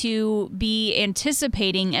need to be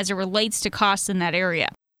anticipating as it relates to costs in that area.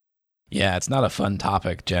 Yeah, it's not a fun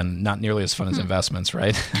topic, Jen. Not nearly as fun as investments,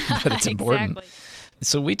 right? But it's important. Exactly.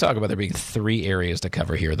 So we talk about there being 3 areas to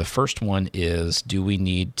cover here. The first one is, do we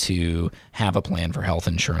need to have a plan for health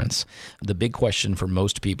insurance? The big question for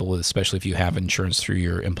most people, especially if you have insurance through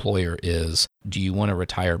your employer, is, do you want to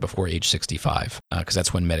retire before age 65? Because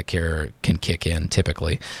that's when Medicare can kick in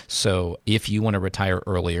typically. So if you want to retire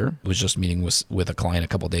earlier, I was just meeting with a client a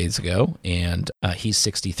couple of days ago, and he's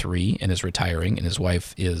 63 and is retiring, and his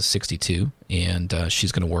wife is 62, and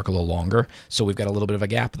she's going to work a little longer. So we've got a little bit of a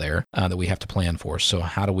gap there that we have to plan for. So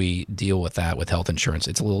how do we deal with that with health insurance?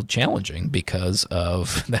 It's a little challenging because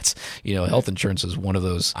of health insurance is one of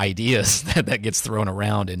those ideas that gets thrown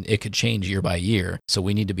around, and it could change year by year. So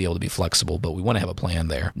we need to be able to be flexible, but we want to have a plan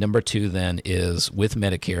there. Number 2 then is with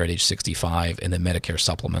Medicare at age 65 and then Medicare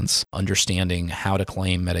supplements, understanding how to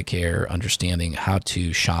claim Medicare, understanding how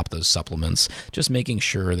to shop those supplements, just making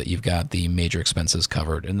sure that you've got the major expenses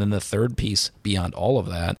covered. And then the third piece beyond all of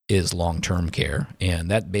that is long-term care.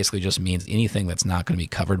 And that basically just means anything that's not going to be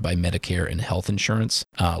covered by Medicare and health insurance,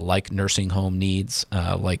 like nursing home needs,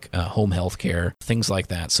 like home health care, things like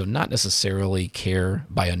that. So not necessarily care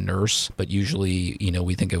by a nurse, but usually,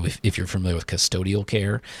 we think of if you're familiar with custodial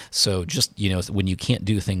care. So just, when you can't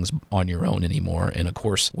do things on your own anymore. And of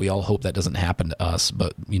course, we all hope that doesn't happen to us,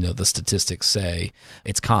 but, the statistics say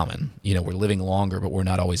it's common. We're living longer, but we're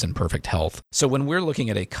not always in perfect health. So when we're looking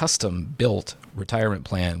at a custom-built retirement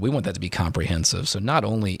plan, we want that to be comprehensive. So not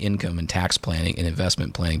only income and tax planning and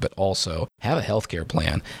investment planning, but also have a healthcare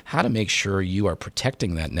plan, how to make sure you are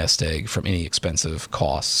protecting that nest egg from any expensive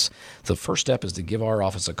costs. The first step is to give our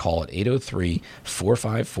office a call at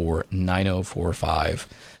 803-454-9045.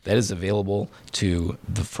 That is available to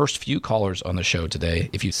the first few callers on the show today.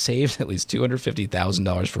 If you saved at least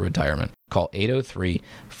 $250,000 for retirement, call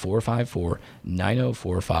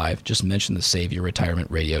 803-454-9045. Just mention the Save Your Retirement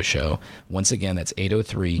radio show. Once again, that's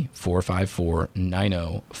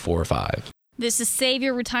 803-454-9045. This is Save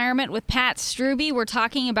Your Retirement with Pat Strube. We're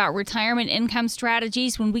talking about retirement income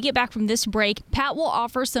strategies. When we get back from this break, Pat will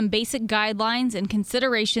offer some basic guidelines and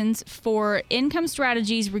considerations for income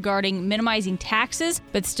strategies regarding minimizing taxes,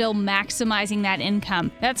 but still maximizing that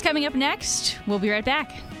income. That's coming up next. We'll be right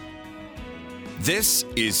back. This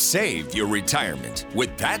is Save Your Retirement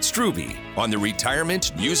with Pat Strube on the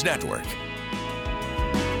Retirement News Network.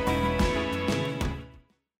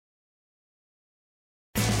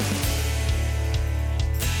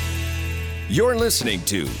 You're listening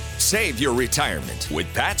to Save Your Retirement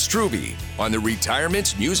with Pat Strube on the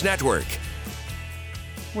Retirement News Network.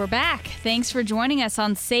 We're back. Thanks for joining us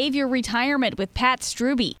on Save Your Retirement with Pat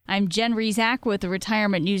Strube. I'm Jen Rezac with the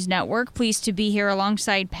Retirement News Network. Pleased to be here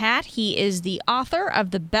alongside Pat. He is the author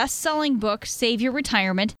of the best-selling book, Save Your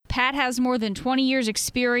Retirement. Pat has more than 20 years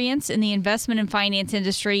experience in the investment and finance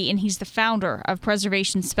industry, and he's the founder of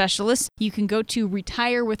Preservation Specialists. You can go to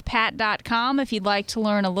retirewithpat.com if you'd like to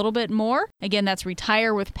learn a little bit more. Again, that's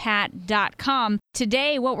retirewithpat.com.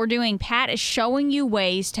 Today, what we're doing, Pat is showing you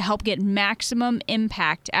ways to help get maximum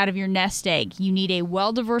impact out of your nest egg. You need a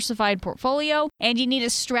well-diversified portfolio, and you need a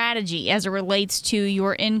strategy as it relates to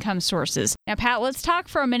your income sources. Now, Pat, let's talk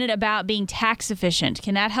for a minute about being tax efficient.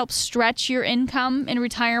 Can that help stretch your income in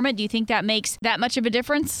retirement? Do you think that makes that much of a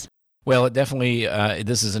difference? Well, it definitely,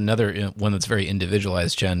 this is another one that's very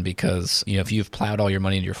individualized, Jen, because, if you've plowed all your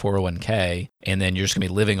money into your 401k and then you're just going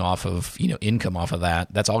to be living off of, income off of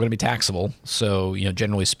that, that's all going to be taxable. So,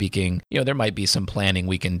 generally speaking, there might be some planning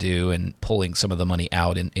we can do and pulling some of the money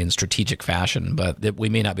out in strategic fashion, but we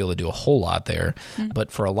may not be able to do a whole lot there. Mm-hmm.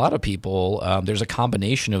 But for a lot of people, there's a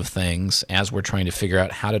combination of things as we're trying to figure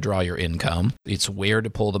out how to draw your income. It's where to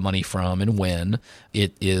pull the money from and when.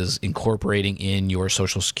 It is incorporating in your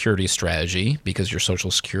Social Security strategy, because your Social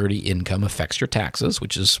Security income affects your taxes,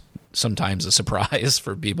 which is sometimes a surprise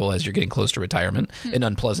for people as you're getting close to retirement, an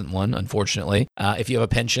unpleasant one, unfortunately. If you have a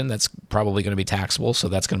pension, that's probably going to be taxable, so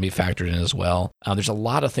that's going to be factored in as well. There's a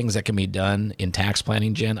lot of things that can be done in tax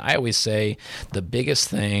planning, Jen. I always say the biggest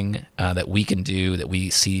thing that we can do that we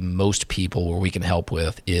see most people where we can help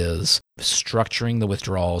with is structuring the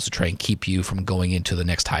withdrawals to try and keep you from going into the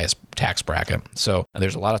next highest tax bracket. So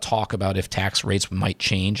there's a lot of talk about if tax rates might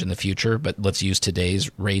change in the future, but let's use today's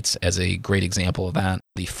rates as a great example of that.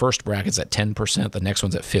 The first bracket's at 10%, the next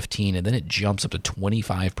one's at 15%, and then it jumps up to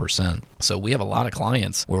 25%. So we have a lot of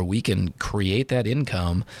clients where we can create that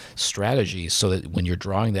income strategy so that when you're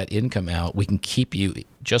drawing that income out, we can keep you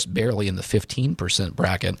just barely in the 15%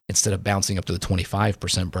 bracket instead of bouncing up to the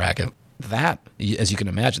 25% bracket. That, as you can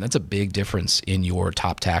imagine, that's a big difference in your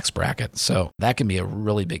top tax bracket. So that can be a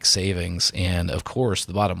really big savings. And of course,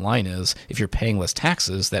 the bottom line is if you're paying less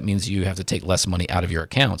taxes, that means you have to take less money out of your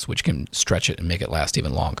accounts, which can stretch it and make it last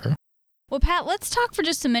even longer. Well, Pat, let's talk for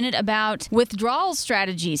just a minute about withdrawal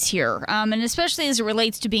strategies here. And especially as it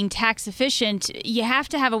relates to being tax efficient, you have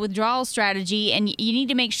to have a withdrawal strategy and you need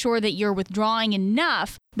to make sure that you're withdrawing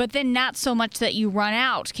enough, but then not so much that you run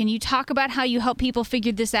out. Can you talk about how you help people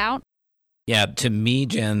figure this out? Yeah, to me,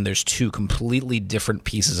 Jen, there's two completely different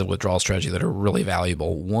pieces of withdrawal strategy that are really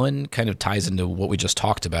valuable. One kind of ties into what we just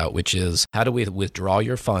talked about, which is how do we withdraw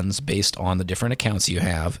your funds based on the different accounts you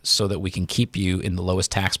have so that we can keep you in the lowest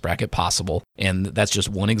tax bracket possible. And that's just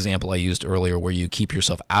one example I used earlier where you keep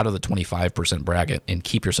yourself out of the 25% bracket and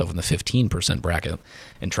keep yourself in the 15% bracket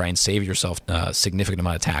and try and save yourself a significant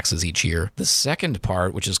amount of taxes each year. The second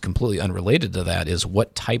part, which is completely unrelated to that, is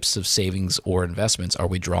what types of savings or investments are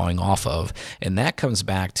we drawing off of? And that comes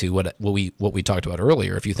back to what we talked about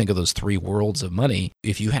earlier. If you think of those three worlds of money,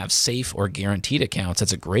 if you have safe or guaranteed accounts,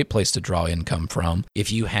 that's a great place to draw income from. If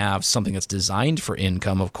you have something that's designed for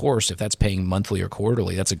income, of course, if that's paying monthly or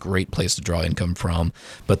quarterly, that's a great place to draw income from.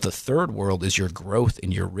 But the third world is your growth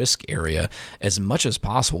in your risk area. As much as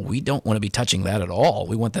possible, we don't want to be touching that at all.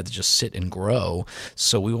 We want that to just sit and grow.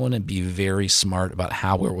 So we want to be very smart about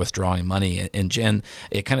how we're withdrawing money. And Jen,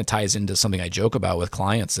 it kind of ties into something I joke about with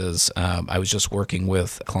clients is I was just working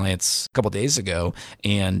with clients a couple of days ago,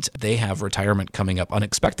 and they have retirement coming up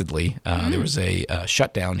unexpectedly. There was a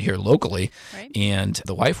shutdown here locally, right? And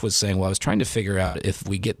the wife was saying, well, I was trying to figure out if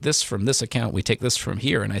we get this from this account, we take this from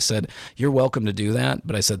here. And I said, you're welcome to do that.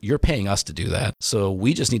 But I said, you're paying us to do that. So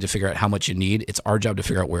we just need to figure out how much you need. It's our job to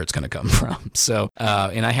figure out where it's going to come from. So,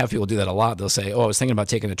 and I have people do that a lot. They'll say, oh, I was thinking about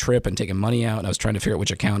taking a trip and taking money out, and I was trying to figure out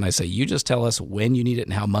which account. And I say, you just tell us when you need it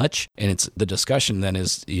and how much. And it's the discussion then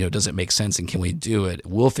is, does it make sense and can we do it?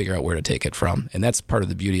 We'll figure out where to take it from. And that's part of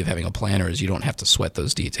the beauty of having a planner is you don't have to sweat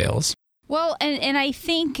those details. Well, and I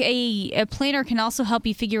think a planner can also help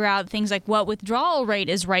you figure out things like what withdrawal rate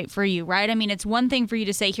is right for you, right? I mean, it's one thing for you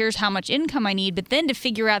to say, here's how much income I need, but then to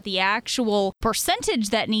figure out the actual percentage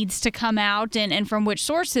that needs to come out and from which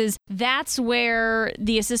sources, that's where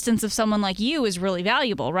the assistance of someone like you is really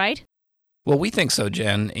valuable, right? Well, we think so,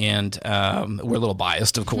 Jen, and we're a little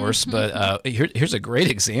biased, of course, but here's a great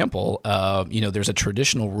example. There's a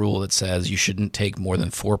traditional rule that says you shouldn't take more than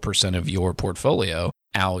 4% of your portfolio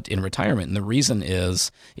out in retirement. And the reason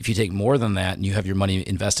is if you take more than that and you have your money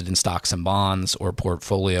invested in stocks and bonds or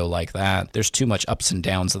portfolio like that, there's too much ups and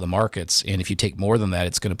downs of the markets. And if you take more than that,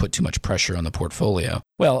 it's going to put too much pressure on the portfolio.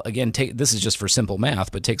 Well, again, this is just for simple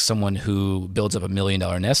math, but take someone who builds up $1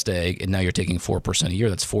 million nest egg and now you're taking 4% a year.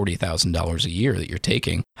 That's $40,000 a year that you're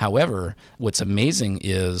taking. However, what's amazing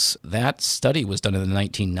is that study was done in the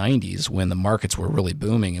 1990s when the markets were really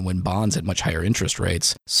booming and when bonds had much higher interest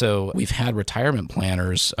rates. So we've had retirement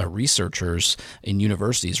planners, researchers in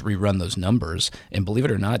universities rerun those numbers. And believe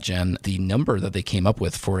it or not, Jen, the number that they came up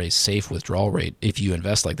with for a safe withdrawal rate, if you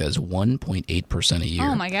invest like that, is 1.8% a year.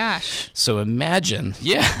 Oh my gosh. So imagine.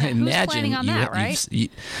 Who's planning on that, right?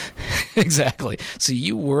 Exactly. So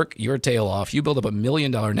you work your tail off, you build up $1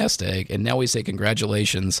 million nest egg, and now we say,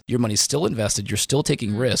 congratulations, your money's still invested, you're still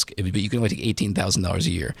taking risk, but you can only take $18,000 a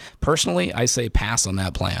year. Personally, I say pass on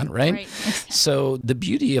that plan, right? So the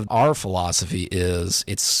beauty of our philosophy is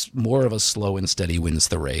it's more of a slow and steady wins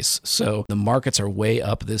the race. So the markets are way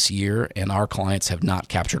up this year, and our clients have not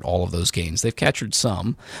captured all of those gains. They've captured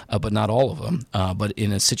some, but not all of them. But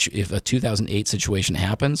if a 2008 situation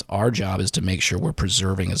happens, our job is to make sure we're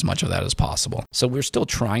preserving as much of that as possible. So we're still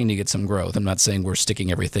trying to get some growth. I'm not saying we're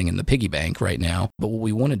sticking everything in the piggy bank right now, but what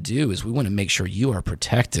we want to do is we want to make sure you are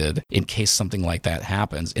protected in case something like that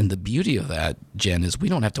happens. And the beauty of that, Jen, is we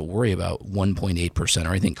don't have to worry about 1.8% or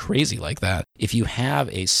anything crazy like that. If you have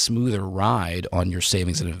a smoother ride on your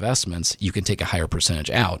savings and investments, you can take a higher percentage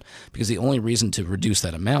out because the only reason to reduce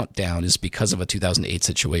that amount down is because of a 2008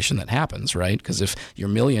 situation that happens, right? Because if your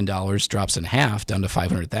 $1 million drops in half down down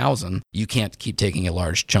to $500,000, you can't keep taking a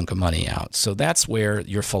large chunk of money out. So that's where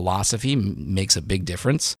your philosophy makes a big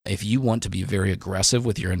difference. If you want to be very aggressive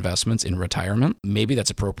with your investments in retirement, maybe that's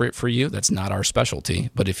appropriate for you. That's not our specialty.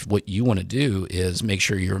 But if what you want to do is make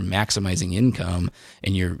sure you're maximizing income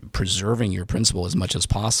and you're preserving your principal as much as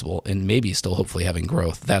possible, and maybe still hopefully having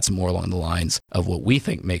growth, that's more along the lines of what we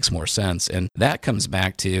think makes more sense. And that comes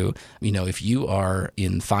back to, if you are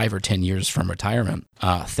in 5 or 10 years from retirement,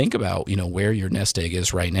 think about, where your nest egg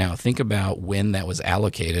is right now. Think about when that was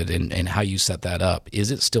allocated and how you set that up.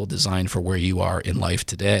 Is it still designed for where you are in life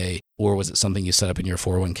today? Or was it something you set up in your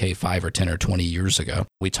 401k 5 or 10 or 20 years ago?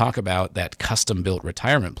 We talk about that custom-built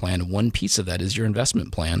retirement plan. One piece of that is your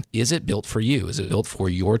investment plan. Is it built for you? Is it built for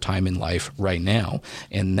your time in life right now?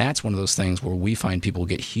 And that's one of those things where we find people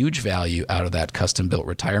get huge value out of that custom-built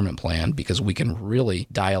retirement plan because we can really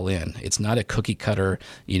dial in. It's not a cookie cutter,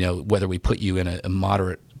 whether we put you in a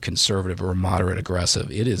moderate conservative or moderate aggressive.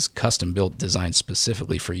 It is custom built, designed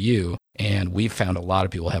specifically for you. And we've found a lot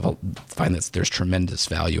of people find that there's tremendous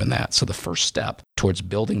value in that. So the first step towards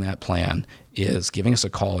building that plan is giving us a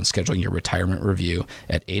call and scheduling your retirement review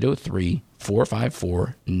at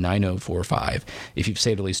 803-454-9045. If you've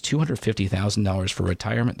saved at least $250,000 for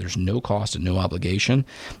retirement, there's no cost and no obligation.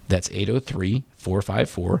 That's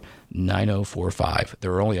 803-454-9045.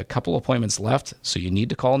 There are only a couple appointments left, so you need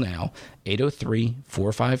to call now,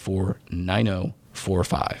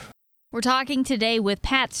 803-454-9045. We're talking today with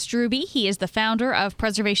Pat Strube. He is the founder of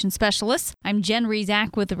Preservation Specialists. I'm Jen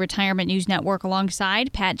Rezac with the Retirement News Network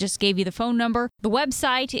alongside. Pat just gave you the phone number. The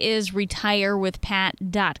website is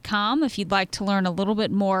retirewithpat.com if you'd like to learn a little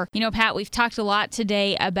bit more. Pat, we've talked a lot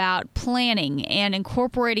today about planning and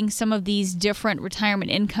incorporating some of these different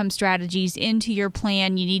retirement income strategies into your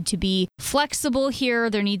plan. You need to be flexible here.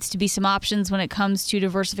 There needs to be some options when it comes to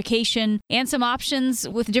diversification and some options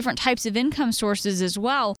with different types of income sources as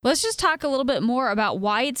well. Let's just talk a little bit more about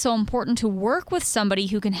why it's so important to work with somebody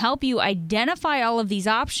who can help you identify all of these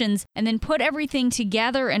options and then put everything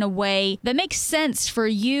together in a way that makes sense for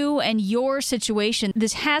you and your situation.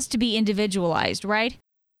 This has to be individualized, right?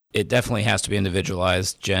 It definitely has to be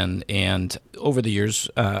individualized, Jen. And over the years,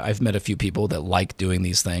 I've met a few people that like doing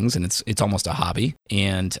these things, and it's almost a hobby.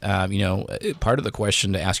 And, part of the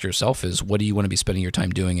question to ask yourself is, what do you want to be spending your time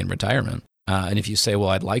doing in retirement? And if you say, well,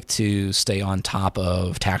 I'd like to stay on top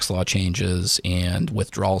of tax law changes and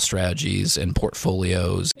withdrawal strategies and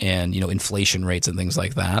portfolios and, inflation rates and things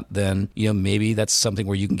like that, then, maybe that's something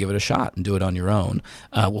where you can give it a shot and do it on your own.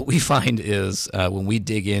 What we find is when we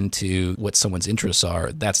dig into what someone's interests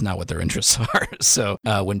are, that's not what their interests are. So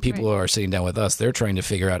when people are sitting down with us, they're trying to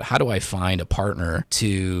figure out, how do I find a partner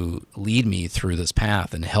to lead me through this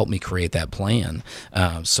path and help me create that plan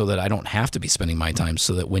so that I don't have to be spending my time,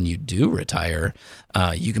 so that when you do retire,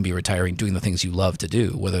 you can be retiring doing the things you love to do,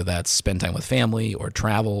 whether that's spend time with family or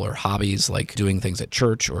travel or hobbies like doing things at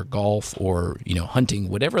church or golf or, hunting,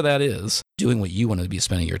 whatever that is, doing what you want to be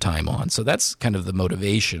spending your time on. So that's kind of the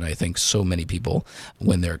motivation, I think, so many people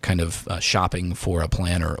when they're kind of shopping for a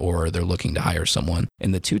planner or they're looking to hire someone.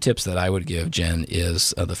 And the two tips that I would give, Jen,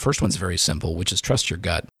 is the first one's very simple, which is trust your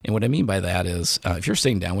gut. And what I mean by that is if you're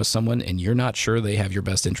sitting down with someone and you're not sure they have your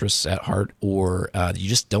best interests at heart, or you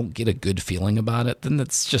just don't get a good feeling about it, then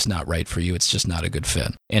that's just not right for you. It's just not a good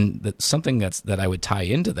fit. And something that I would tie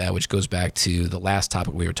into that, which goes back to the last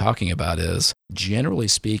topic we were talking about, is generally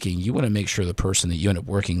speaking, you want to make sure the person that you end up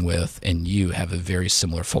working with and you have a very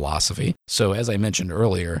similar philosophy. So as I mentioned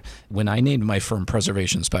earlier, when I named my firm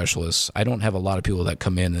Preservation Specialists, I don't have a lot of people that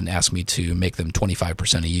come in and ask me to make them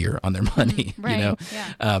 25% a year on their money,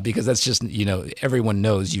 because that's just, everyone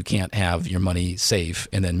knows you can't have your money safe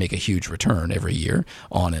and then make a huge return every year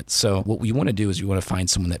on it. So what we want to do is we want to find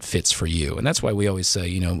someone that fits for you. And that's why we always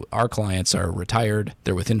say, our clients are retired,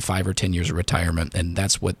 they're within 5 or 10 years of retirement, and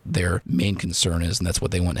that's what their main concern is, and that's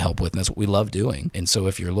what they want help with, and that's what we love doing. And so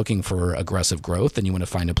if you're looking for aggressive growth, then you want to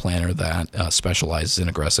find a planner that specializes in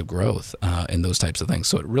aggressive growth and those types of things.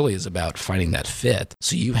 So it really is about finding that fit,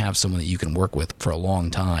 so you have someone that you can work with for a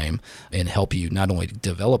long time and help you not only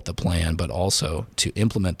develop the plan, but also to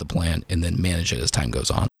implement the plan and then manage it as time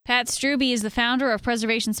goes on. Pat Strube is the founder of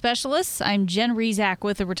Preservation Specialists. I'm Jen Rezac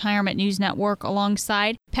with the Retirement News Network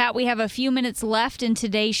alongside. Pat, we have a few minutes left in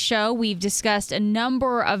today's show. We've discussed a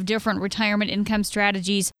number of different retirement income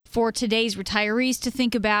strategies for today's retirees to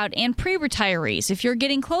think about and pre-retirees. If you're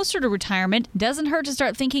getting closer to retirement, doesn't hurt to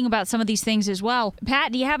start thinking about some of these things as well.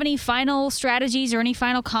 Pat, do you have any final strategies or any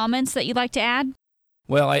final comments that you'd like to add?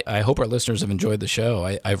 Well, I hope our listeners have enjoyed the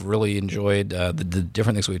show. I've really enjoyed the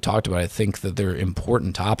different things we've talked about. I think that they're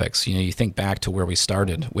important topics. You think back to where we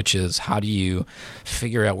started, which is how do you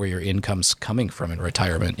figure out where your income's coming from in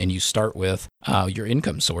retirement? And you start with your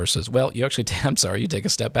income sources. Well, you take a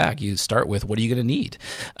step back. You start with what are you going to need?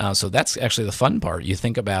 So that's actually the fun part. You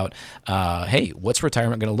think about, hey, what's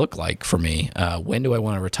retirement going to look like for me? When do I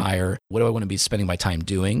want to retire? What do I want to be spending my time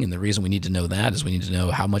doing? And the reason we need to know that is we need to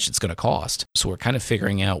know how much it's going to cost. So we're kind of figuring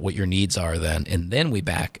out what your needs are then. And then we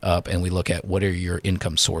back up and we look at what are your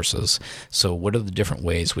income sources. So what are the different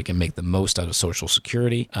ways we can make the most out of Social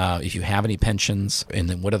Security? If you have any pensions, and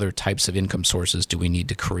then what other types of income sources do we need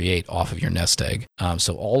to create off of your nest egg?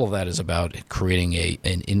 So all of that is about creating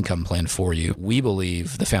an income plan for you. We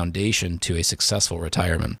believe the foundation to a successful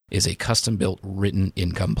retirement is a custom-built written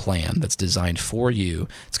income plan that's designed for you.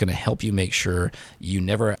 It's going to help you make sure you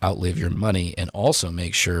never outlive your money and also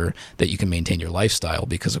make sure that you can maintain your lifestyle,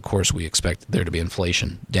 because of course we expect there to be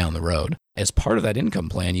inflation down the road. As part of that income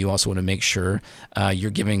plan, you also want to make sure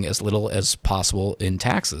you're giving as little as possible in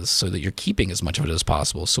taxes so that you're keeping as much of it as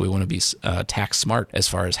possible. So we want to be tax smart as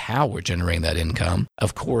far as how we're generating that income.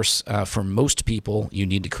 Of course, for most people, you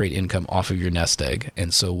need to create income off of your nest egg.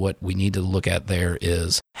 And so what we need to look at there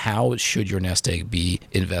is how should your nest egg be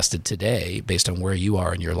invested today based on where you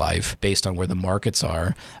are in your life, based on where the markets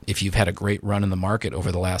are. If you've had a great run in the market over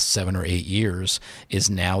the last 7 or 8 years, is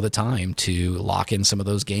now the time to lock in some of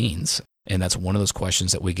those gains? And that's one of those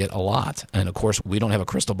questions that we get a lot. And of course, we don't have a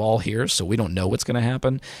crystal ball here, so we don't know what's going to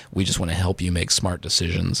happen. We just want to help you make smart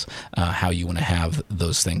decisions, how you want to have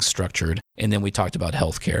those things structured. And then we talked about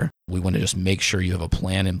healthcare. We want to just make sure you have a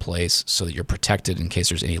plan in place so that you're protected in case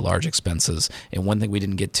there's any large expenses. And one thing we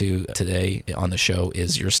didn't get to today on the show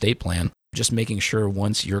is your estate plan. Just making sure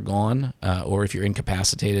once you're gone or if you're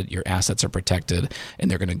incapacitated, your assets are protected and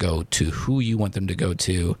they're going to go to who you want them to go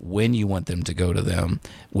to, when you want them to go to them,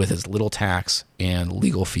 with as little tax and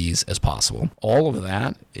legal fees as possible. All of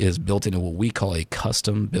that is built into what we call a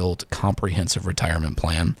custom-built comprehensive retirement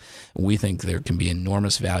plan. We think there can be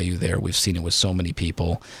enormous value there. We've seen it with so many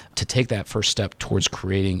people. To take that first step towards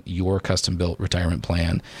creating your custom-built retirement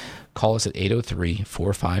plan, call us at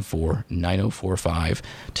 803-454-9045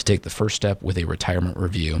 to take the first step with a retirement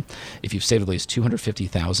review. If you've saved at least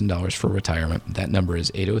 $250,000 for retirement, that number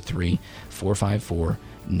is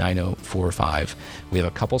 803-454-9045. We have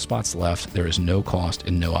a couple spots left. There is no cost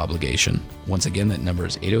and no obligation. Once again, that number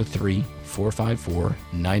is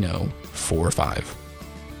 803-454-9045.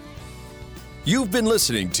 You've been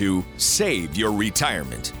listening to Save Your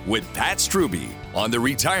Retirement with Pat Strubbe on the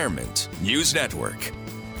Retirement News Network.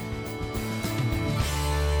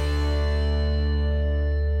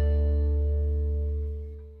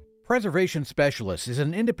 Preservation Specialists is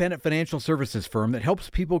an independent financial services firm that helps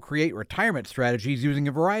people create retirement strategies using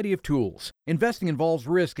a variety of tools. Investing involves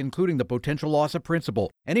risk, including the potential loss of principal.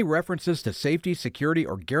 Any references to safety, security,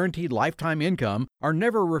 or guaranteed lifetime income are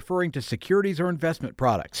never referring to securities or investment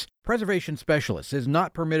products. Preservation Specialists is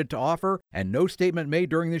not permitted to offer, and no statement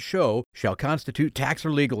made during this show shall constitute tax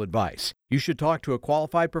or legal advice. You should talk to a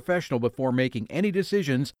qualified professional before making any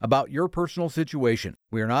decisions about your personal situation.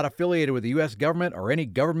 We are not affiliated with the U.S. government or any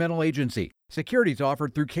governmental agency. Securities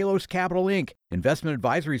offered through Kalos Capital, Inc. Investment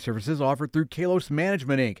advisory services offered through Kalos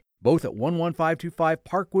Management, Inc. Both at 11525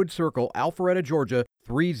 Parkwood Circle, Alpharetta, Georgia,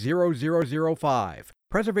 30005.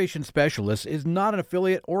 Preservation Specialists is not an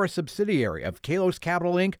affiliate or a subsidiary of Kalos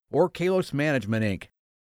Capital, Inc. or Kalos Management, Inc.